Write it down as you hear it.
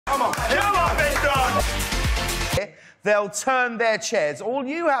Come on, big dog. They'll turn their chairs. All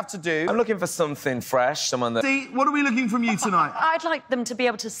you have to do... I'm looking for something fresh, someone that... See, what are we looking from you tonight? I'd like them to be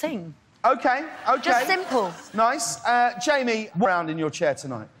able to sing. OK, OK. Just simple. Nice. Jamie, round in your chair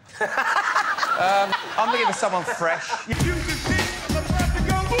tonight. I'm looking for someone fresh. You can think I'm about to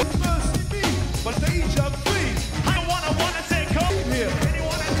go mercy me, but they jump free. I wanna say come here. Really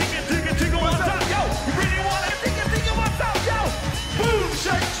wanna dig it, what's up, yo? You really wanna dig it, what's up, yo? Boom,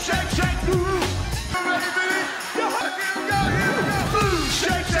 shake the room. You ready, baby? Yo, here we go. Boom,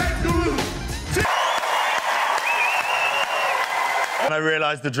 shake the room. And I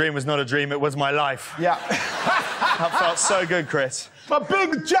realised the dream was not a dream, it was my life. Yeah. That felt so good, Chris. My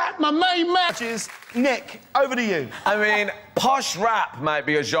big Jack, my main matches. Nick, over to you. I mean, posh rap might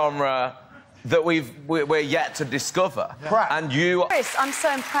be a genre that we're yet to discover. Yeah. And you... Chris, I'm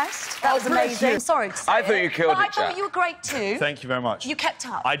so impressed. That was amazing. Sorry to say I thought you killed but it, I thought Jack. you were great too. Thank you very much. You kept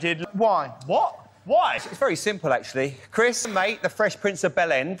up. I did... Why? What? Why? It's very simple, actually. Chris, mate, the Fresh Prince of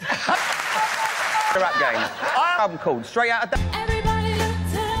Bel End. The rap game. I'm called Straight Out of... Everybody look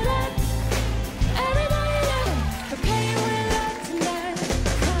tonight. Everybody look. We're playing with love tonight.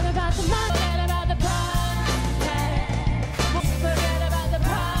 Forget about the money, forget about the pride. Forget about the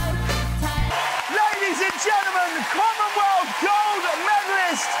pride. Ladies and gentlemen, Commonwealth gold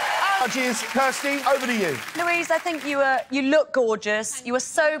medalist. Judges, Kirsty, over to you. Louise, I think you look gorgeous. You were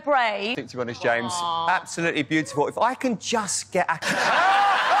so brave. To be honest, James, absolutely beautiful. If I can just get a...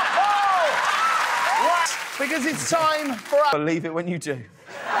 What? Because it's time for us. Believe it when you do.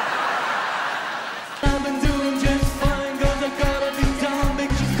 I've been doing just fine, 'cause I gotta be down,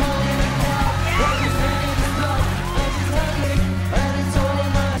 bitches calling it out. What you saying is love, and it's happening, and it's all on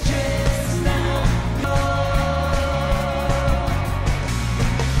my chest now.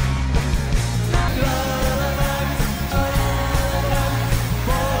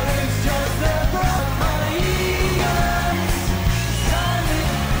 But it's just the breath of my ears.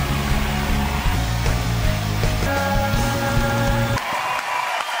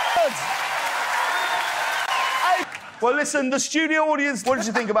 Well, listen, the studio audience, what did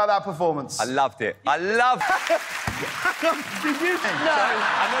you think about that performance? I loved it. I loved it. Did you?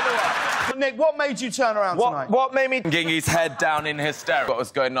 Another one. Nick, what made you turn around tonight? What made me getting his head down in hysterics? What was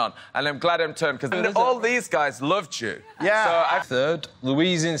going on? And I'm glad I'm turned because all these guys loved you. Yeah. So I Third,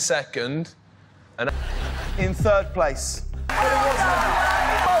 Louise in second, and... In third place.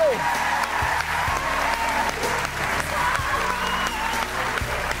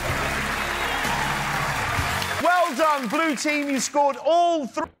 Well done, blue team. You scored all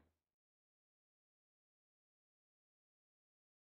three.